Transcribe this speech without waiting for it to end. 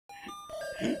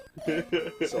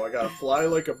So I gotta fly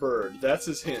like a bird. That's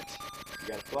his hint. You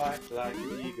gotta fly like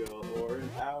an eagle or an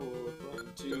owl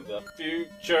To the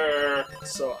future.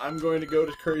 So I'm going to go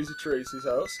to Crazy Tracy's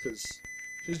house, because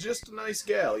she's just a nice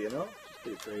gal, you know?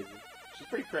 She's pretty crazy. She's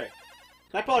pretty cray.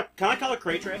 Can I call her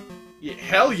Cray Tray? Yeah,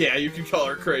 hell yeah, you can call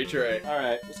her Cray Tray.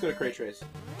 Alright, let's go to Cray Trace.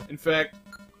 In fact,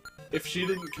 if she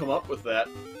didn't come up with that,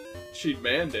 she'd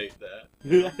mandate that.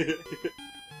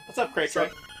 What's up, Cray Tray?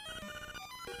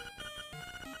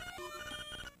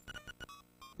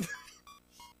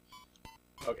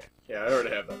 Okay, yeah, I already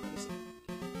have that medicine.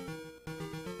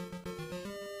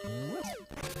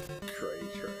 Cray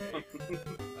Tray. I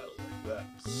like that.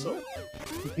 So,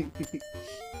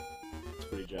 It's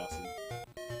pretty Jocelyn.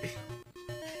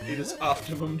 it is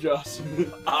Optimum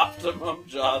Jocelyn. Optimum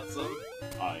Johnson.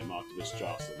 I am Optimus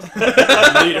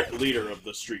Jocelyn. leader of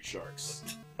the Street Sharks.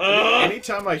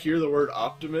 Anytime I hear the word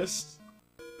optimist,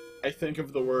 I think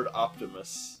of the word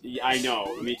Optimus. Yeah, I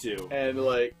know, me too. And,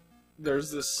 like,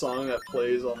 there's this song that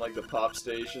plays on, like, the pop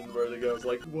station where it goes,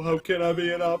 like, well, how can I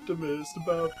be an optimist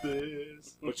about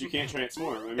this? But you can't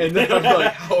transform. I mean, And then I'm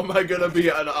like, how am I gonna be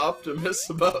an optimist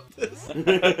about this?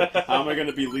 how am I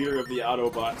gonna be leader of the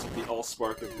Autobots with the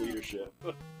Allspark of leadership?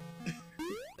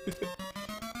 It's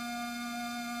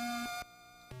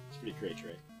pretty Cray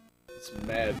Tray. It's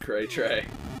mad Cray Tray.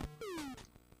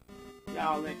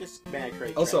 No, man, this bad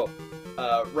Cray Tray. Also,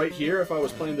 right here, if I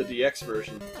was playing the DX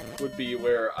version, would be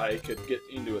where I could get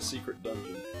into a secret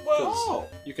dungeon. Whoa!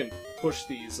 You can push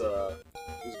these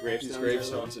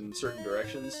gravestones in certain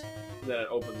directions, then it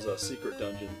opens a secret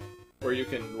dungeon where you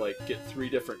can, like, get 3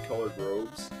 different colored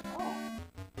robes. Oh.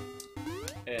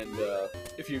 And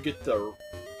if you get the...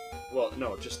 Well,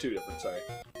 no, just 2 different, sorry.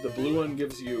 The blue one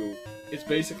gives you... It's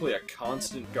basically a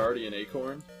constant guardian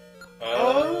acorn.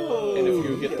 Oh! And if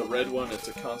you get the red one, it's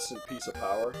a constant piece of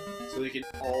power. So they can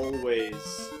always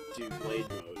do Blade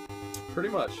mode. Pretty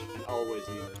much. And always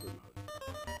be Liquid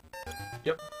mode.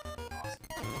 Yep. Awesome.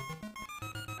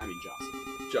 I mean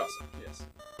Jocelyn. Jocelyn, yes.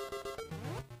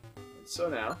 And so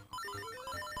now...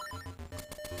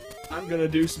 I'm gonna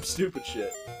do some stupid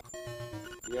shit.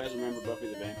 You guys remember Buffy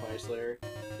the Vampire Slayer?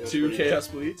 2 Chaos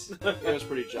Bleeds? It was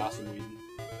pretty Jocelyn Whedon.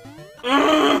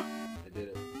 I did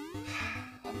it.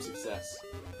 I'm Success.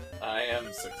 I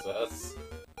am Success.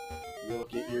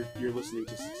 You're listening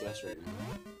to Success right now.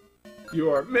 You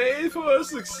are made for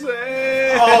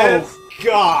success! Oh,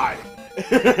 God!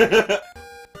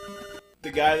 The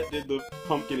guy that did the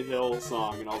Pumpkin Hill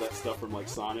song and all that stuff from, like,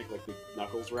 Sonic, like the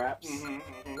Knuckles raps,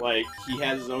 like, he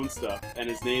has his own stuff, and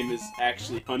his name is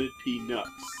actually Hunted P. Nux.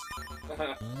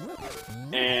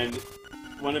 And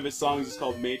one of his songs is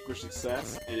called Made for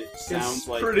Success, and it sounds It's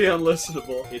like... pretty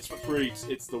unlistenable.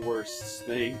 It's the worst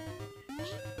thing.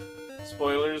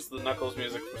 Spoilers, the Knuckles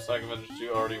music for Sonic Adventure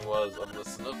 2 already was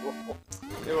unlistenable.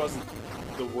 It wasn't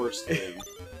the worst thing.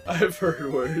 I've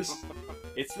heard worse.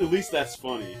 At least that's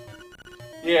funny.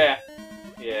 Yeah.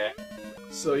 Yeah.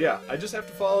 So yeah, I just have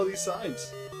to follow these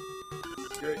signs.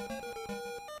 It's great.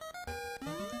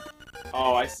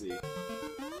 Oh, I see.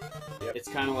 Yep. It's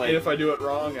kind of like... And if I do it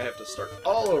wrong, I have to start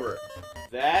all over.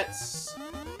 That's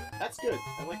good.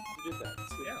 I like that you did that.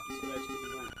 That's good. Yeah. That's good actually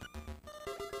design.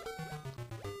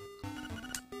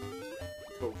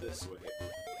 Go this way.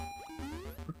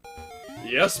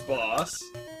 Yes, boss.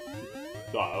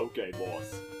 Ah, okay,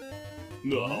 boss.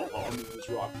 No, I'll move this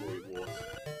rock for you, boss.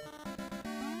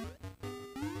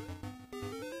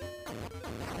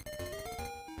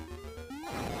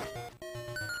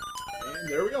 And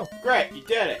there we go. Great, you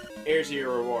did it. Here's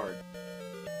your reward.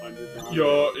 Underground.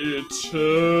 Your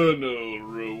eternal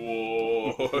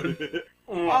reward.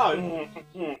 Oh,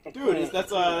 dude, that's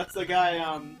the guy.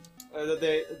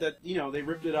 They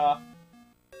ripped it off.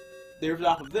 They ripped it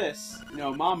off of this. You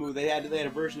know, Mamu. They had a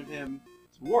version of him,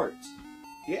 Warped,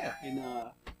 Yeah. in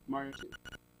Mario 2.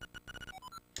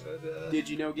 But, Did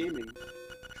you know gaming?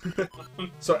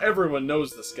 so everyone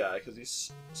knows this guy because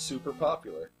he's super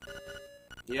popular.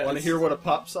 Yeah. Want to hear what a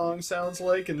pop song sounds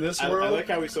like in this I world? like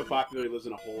how he's so popular. He lives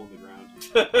in a hole in the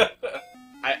ground.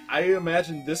 I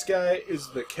imagine this guy is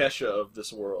the Kesha of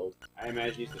this world. I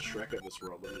imagine he's the Shrek of this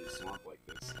world, living in a swamp like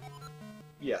this.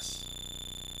 Yes.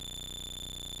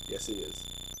 Yes, he is.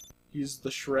 He's the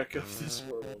Shrek of this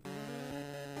world.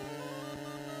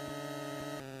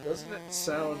 Doesn't it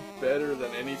sound better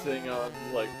than anything on,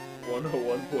 like,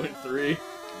 101.3?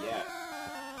 Yeah.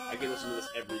 I can listen to this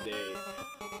every day.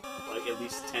 Like, at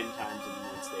least 10 times in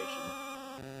one station.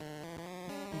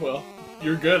 Well,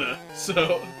 you're gonna,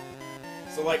 so...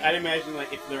 So, like, I'd imagine,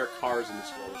 like, if there are cars in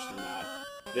this world, which they're not,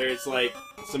 there's, like,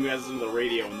 somebody has listened to the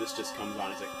radio and this just comes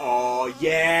on. It's like, oh,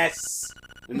 yes!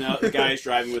 And the guy's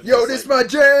driving with. Yo, this my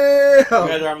jam! The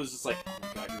guy driving was just like, oh my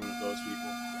god, you're one of those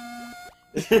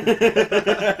people.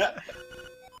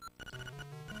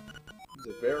 It's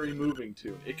a very moving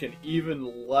tune. It can even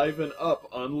liven up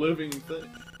unliving things.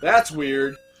 That's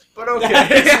weird, but okay.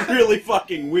 That's really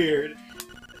fucking weird.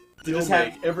 It'll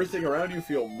make everything around you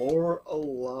feel more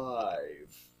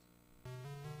alive.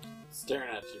 Staring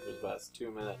at you for the past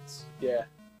 2 minutes Yeah.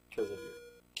 because of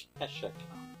your Kesha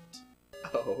count.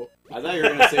 Oh. I thought you were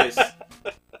gonna say.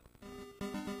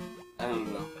 I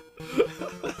don't know.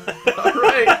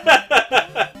 Alright.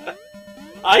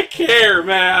 I care,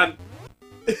 man.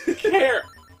 Care.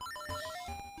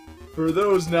 For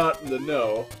those not in the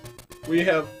know, we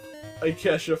have a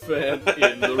Kesha fan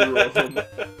in the room.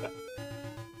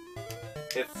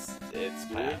 It's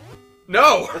Pat.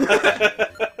 No!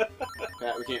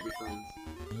 Pat, we can't be friends.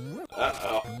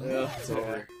 Uh-oh. Yeah, It's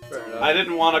over. Fair enough. I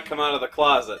didn't want to come out of the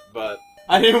closet, but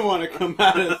I didn't want to come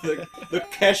out of the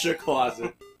Kesha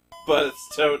closet.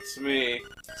 it's totes me.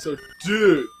 So,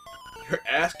 dude, you're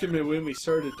asking me when we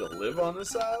started to live on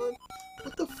this island?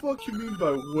 What the fuck you mean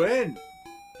by when?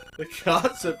 The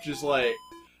concept just like,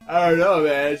 I don't know,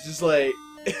 man. It's just like...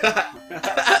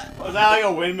 Was that like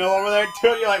a windmill over there?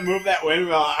 Dude, you like move that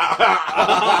windmill.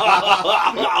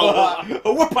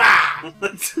 Whoop-ah!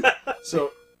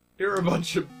 So, here are a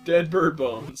bunch of dead bird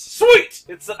bones. Sweet!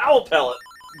 It's an owl pellet.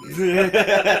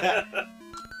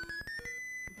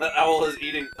 That owl is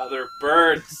eating other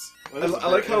birds. I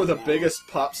like how the biggest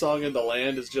pop song in the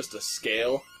land is just a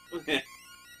scale.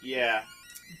 Yeah.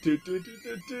 Do, do, do,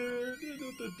 do, do,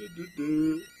 do, do, do, do,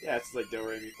 do. Yeah, it's like do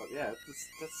re mi fa. Yeah,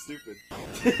 that's stupid.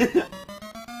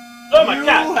 Oh my You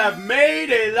god! have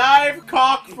made a live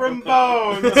cock from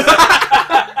bones.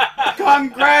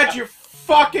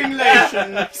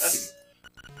 Congratulations.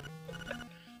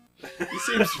 He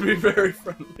seems to be very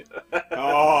friendly.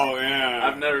 Oh yeah.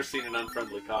 I've never seen an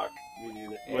unfriendly cock. Me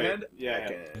neither. And yeah, I yeah.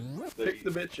 can pick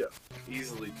the bitch up.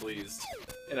 Easily pleased.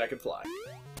 And I can fly.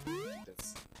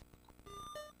 That's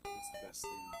the best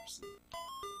thing I've ever seen.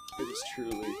 It is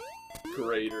truly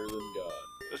greater than God.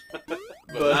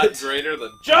 But not greater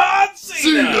than John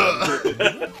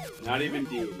Cena! Not even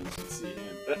deities can see him.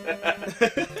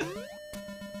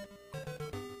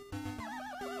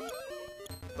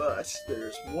 But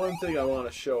there's one thing I want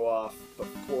to show off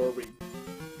before we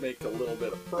make a little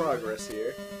bit of progress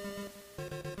here.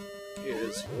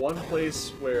 Is one place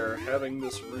where having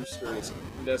this rooster is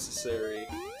necessary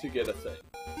to get a thing.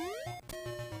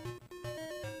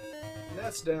 And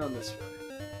that's down this way.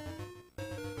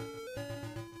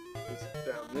 Is it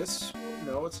down this way?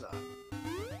 No, it's not.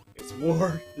 It's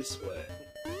more this way.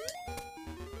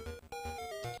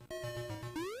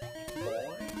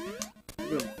 Boing.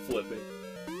 Look at him flipping.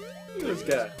 Look at this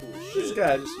guy. This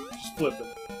guy just flipping.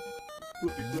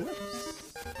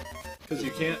 Because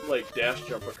you can't, like, dash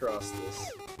jump across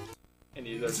this. And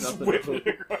there's nothing to flip.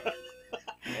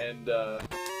 And,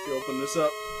 if you open this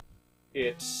up,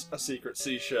 it's a secret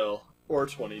seashell, or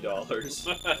 $20.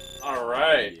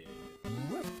 Alright.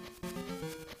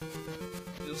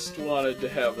 Just wanted to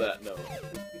have that note.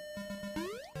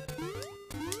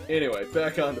 Anyway,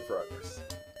 back on to progress.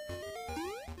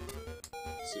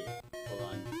 Soon. Hold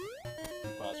on.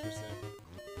 Pause for a second.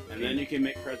 And then you can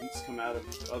make presents come out of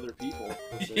other people.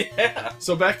 Yeah.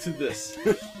 So back to this.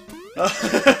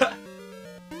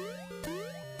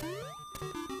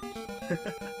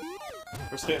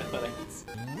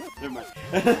 Never mind.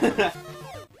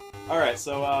 Alright,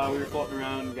 so we were floating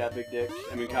around, we got big dick.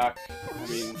 I mean cock. I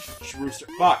mean rooster.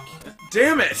 Fuck!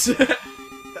 Damn it! It's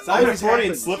not even horny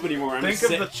and slip anymore. I'm Think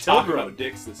sick of the talking children. about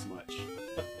dicks this much.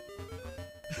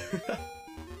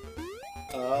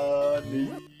 I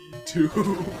need to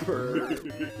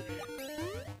burn.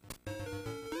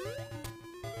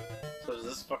 So does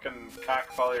this fucking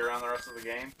cock follow you around the rest of the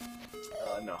game?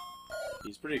 No.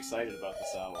 He's pretty excited about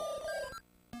this owl.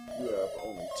 You have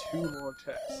only 2 more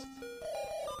tests.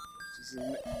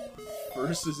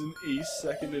 First is in East,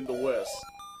 second in the West.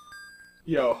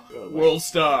 Yo, World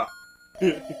Star.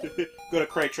 Go to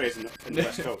Cray Trace in the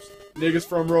West Coast. Niggas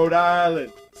from Rhode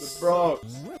Island, the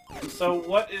Bronx. So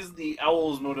what is the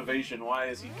owl's motivation? Why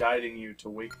is he guiding you to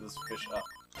wake this fish up?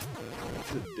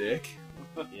 The dick.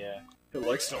 Yeah. He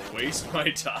likes to waste my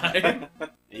time.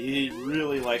 He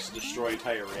really likes to destroy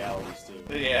entire realities, too.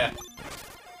 Yeah.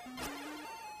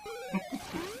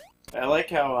 I like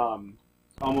how,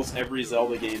 almost every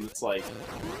Zelda game that's, like,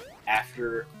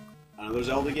 after another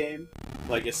Zelda game,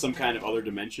 like, it's some kind of other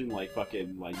dimension, like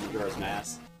fucking, like, Majora's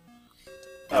Mask.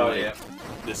 Oh, Like, yeah.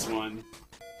 This one.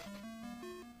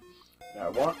 I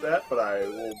want that, but I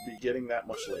will be getting that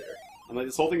much later. And like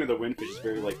this whole thing with the windfish is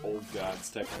very like old gods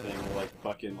type of thing, or like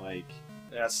fucking like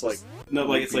That's like no,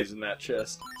 like it's like in that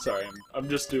chest. Sorry, I'm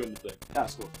just doing the thing.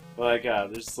 that's cool. Like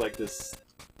there's like this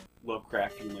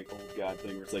Lovecraftian like old god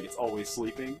thing where it's like it's always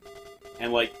sleeping,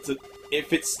 and like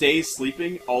if it stays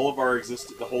sleeping, all of our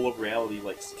the whole of reality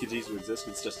like continues to exist.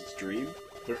 It's just its dream.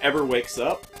 But if it ever wakes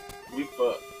up,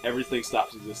 everything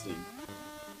stops existing.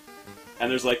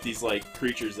 And there's like these like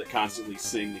creatures that constantly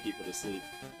sing to keep it asleep.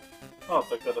 Oh, it's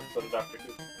like that episode of Doctor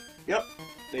Who. Yep,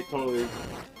 they totally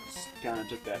kind of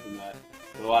took that from that.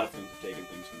 But a lot of things have taken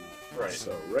things from that. Right.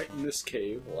 So right in this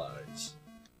cave lies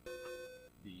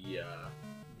the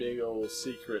big old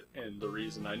secret and the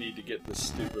reason I need to get this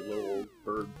stupid little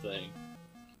bird thing.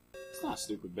 It's not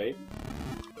stupid, baby.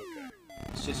 Okay.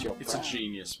 It's just your It's a pride.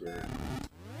 genius bird.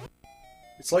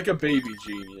 It's like a baby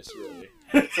genius, really.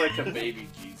 It's like a baby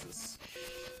Jesus.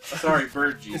 Sorry,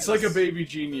 bird Jesus. It's like a baby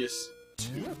genius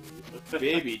too.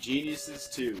 Baby geniuses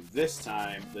too. This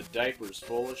time, the diaper's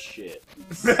full of shit.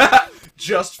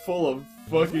 Just full of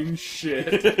fucking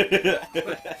shit.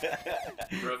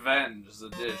 Revenge is a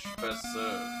dish best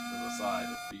served with a side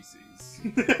of feces.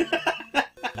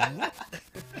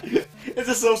 It's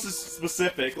just so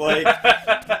specific, like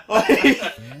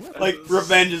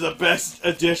revenge is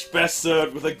a dish best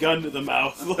served with a gun to the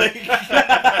mouth. Like,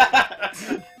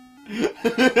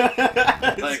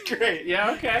 it's Like, great.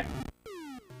 Yeah, okay.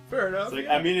 Fair enough. It's like,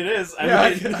 I mean, it is.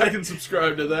 I can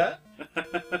subscribe to that.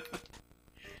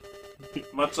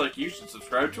 Much like you should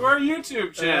subscribe to our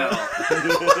YouTube channel.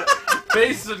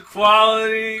 Based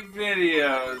quality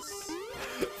videos.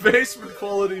 Basement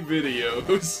quality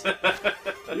videos.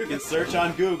 You can search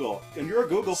on Google, and you're a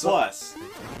Google Plus.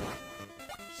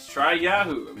 Just try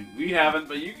Yahoo. I mean, we haven't,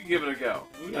 but you can give it a go.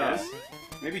 Who Yeah. knows?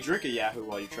 Maybe drink a Yahoo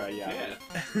while you try Yahoo.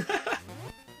 Yeah.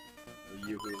 Or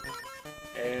Yoo-hoo.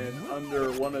 And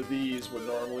under one of these would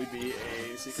normally be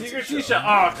a Secret Shisha. Shisha.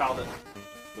 Oh, I called it.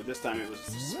 But this time it was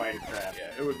spider crab.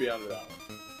 Yeah, it would be under that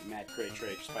one. Mad cray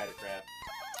tray spider crab.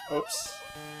 Oops.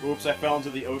 Oops, I fell into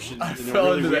the ocean. I in a fell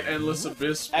really into weird- the endless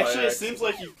abyss. by Actually, it accident. seems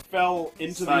like you fell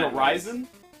into the Sideways. horizon.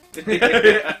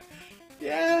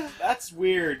 Yeah. That's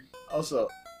weird. Also,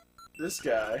 this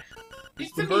guy.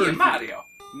 It's the me bird. and Mario.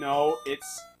 No,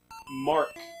 it's Mark.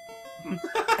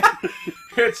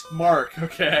 It's Mark,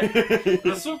 okay?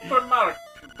 The Super Mario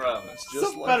Brothers. Just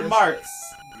Super like I Marks.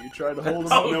 said. You tried to hold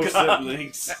him Oh, up. No God.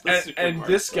 siblings. And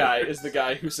this guy is the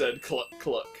guy who said cluck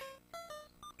cluck.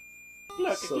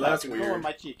 Look, So look, that's go weird. on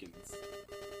my chickens.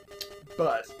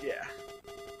 But, yeah.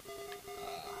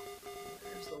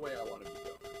 Here's the way I want to be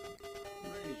going.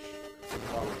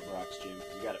 Follow the rocks, Jim.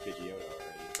 You got a Pidgeotto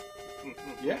already.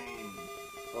 Yeah.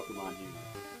 Pokemon humor.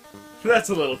 That's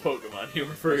a little Pokemon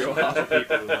humor for you For all.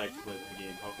 people who like to play the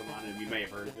game Pokemon, and you may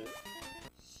have heard of it.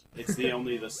 It's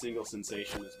the single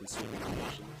sensation that's been sweeping the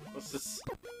nation. What's this?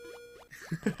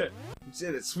 You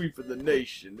said it's sweeping the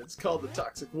nation. It's called the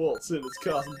Toxic Waltz, and it's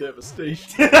causing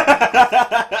devastation.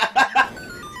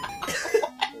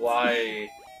 Why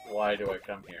do I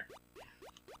come here?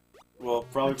 Well,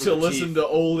 probably for To the listen teeth. to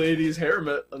old 80s hair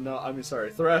metal. No, I mean,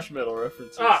 sorry, thrash metal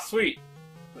references. Ah, sweet.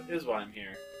 That is why I'm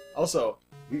here. Also,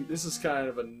 this is kind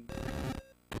of a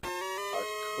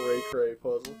cray-cray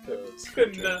puzzle, because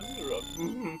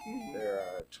Conundrum. there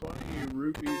are 20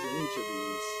 rupees in each of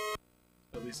these.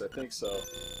 At least I think so.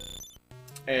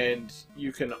 And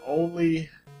you can only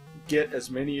get as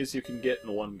many as you can get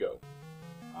in one go.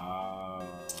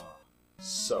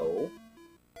 So...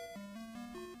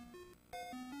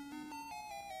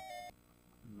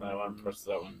 I want to push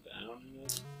that one down.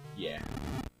 Yeah.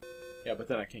 Yeah, but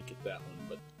then I can't get that one,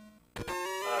 but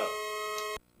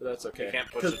Oh. that's okay. You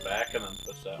can't push it back and then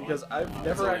push that one. Because I've No,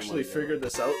 never it's only actually one go. figured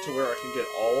this out to where I can get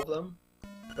all of them,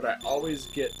 but I always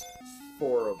get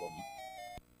 4 of them.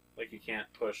 Like you can't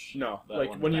push. No, that like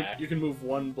one when back. you can move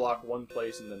one block one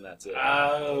place and then that's it.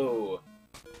 Oh.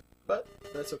 But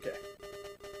that's okay.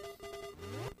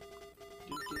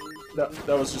 That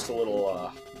was just a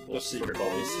little Just secret for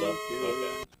bonus stuff.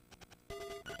 Okay.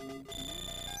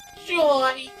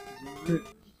 Joy!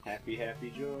 Happy, happy,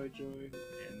 joy, joy.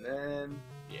 And then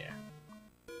yeah.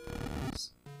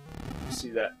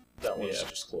 See that one's Yeah.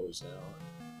 just closed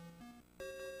now.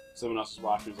 Someone else is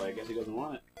watching. Is like, I guess he doesn't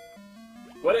want it.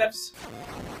 Whatevs.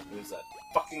 Who's that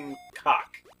fucking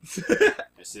cock?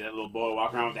 I see that little boy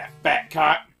walking around with that fat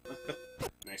cock.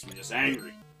 Makes me just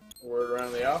angry. Word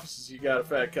around the office is you got a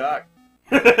fat cock.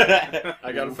 I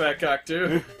I got a fat cock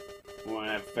too. Want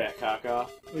to have a fat cock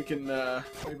off? We can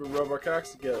maybe rub our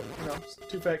cocks together. You know,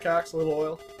 2 fat cocks, a little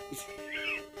oil.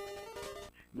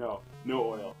 No, no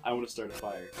oil. I want to start a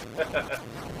fire.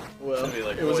 Well, It'd be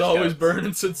like it was Boy always Scouts.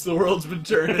 burning since the world's been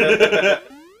turning.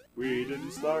 We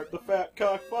didn't start the fat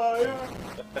cock fire.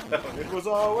 It was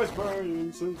always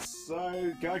burning since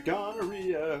I got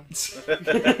gonorrhea. Very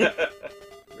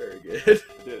good. I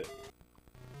did it.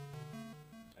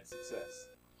 Nice success.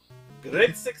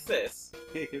 Great success.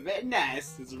 Very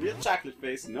nice. It's a real chocolate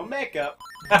face, no makeup.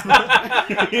 Would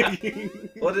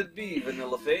it be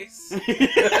vanilla face?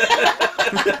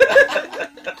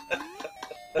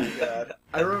 Oh, God.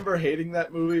 I remember hating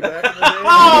that movie back in the day.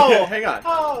 Oh! Hang on.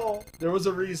 Oh! There was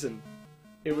a reason.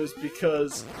 It was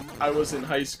because I was in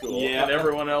high school, Yeah. and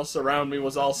everyone else around me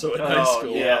was also in high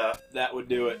school. Yeah. That would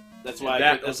do it. That's why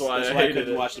That's why I hated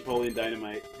couldn't it. watch Napoleon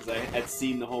Dynamite, because I had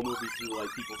seen the whole movie through like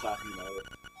people talking about it.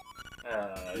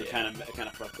 It kind of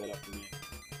fucked that up for me.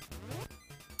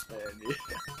 And, yeah.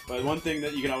 But one thing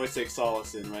that you can always take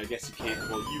solace in, right? I guess you can't.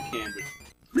 Well, you can,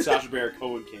 but Sacha Baron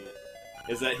Cohen can't.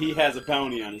 Is that he has a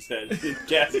bounty on his head in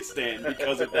Kazakhstan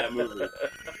because of that movie,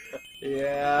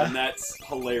 Yeah, and that's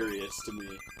hilarious to me.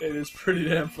 it is pretty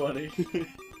damn funny.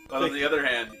 But on the other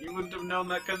hand, you wouldn't have known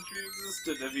that country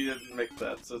existed if you didn't make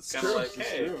that. So it's kind of like,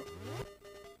 hey, true.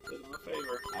 did him a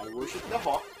favor. I worship the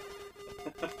hawk.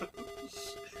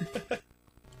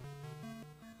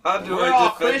 How do We're I all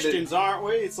defend Christians, aren't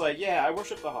we? It's like, yeah, I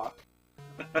worship the hawk.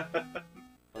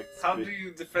 Like, How do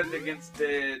you defend against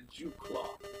the Jew claw?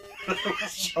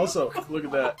 Also, look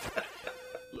at that.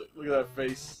 Look at that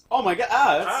face. Oh my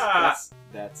god!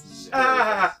 That's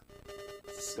Ah!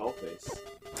 It's a skull face.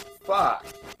 Fuck.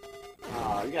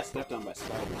 Ah, you got stepped on by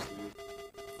spiders, dude.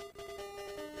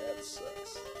 That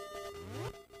sucks.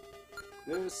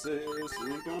 This is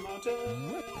Lincoln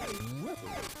Mountain.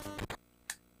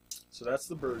 So that's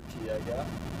the bird key I got.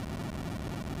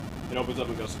 It opens up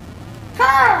and goes.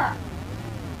 Car!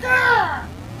 Car!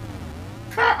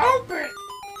 Car open!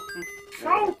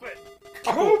 Open!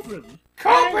 Open!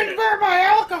 Open for my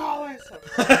alcoholism!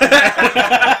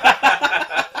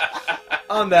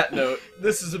 On that note,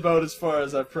 this is about as far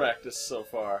as I've practiced so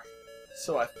far.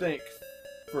 So I think,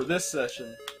 for this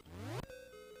session,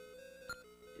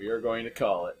 we are going to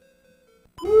call it.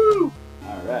 Woo!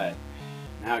 Alright.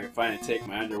 Now I can finally take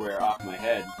my underwear off my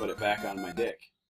head and put it back on my dick.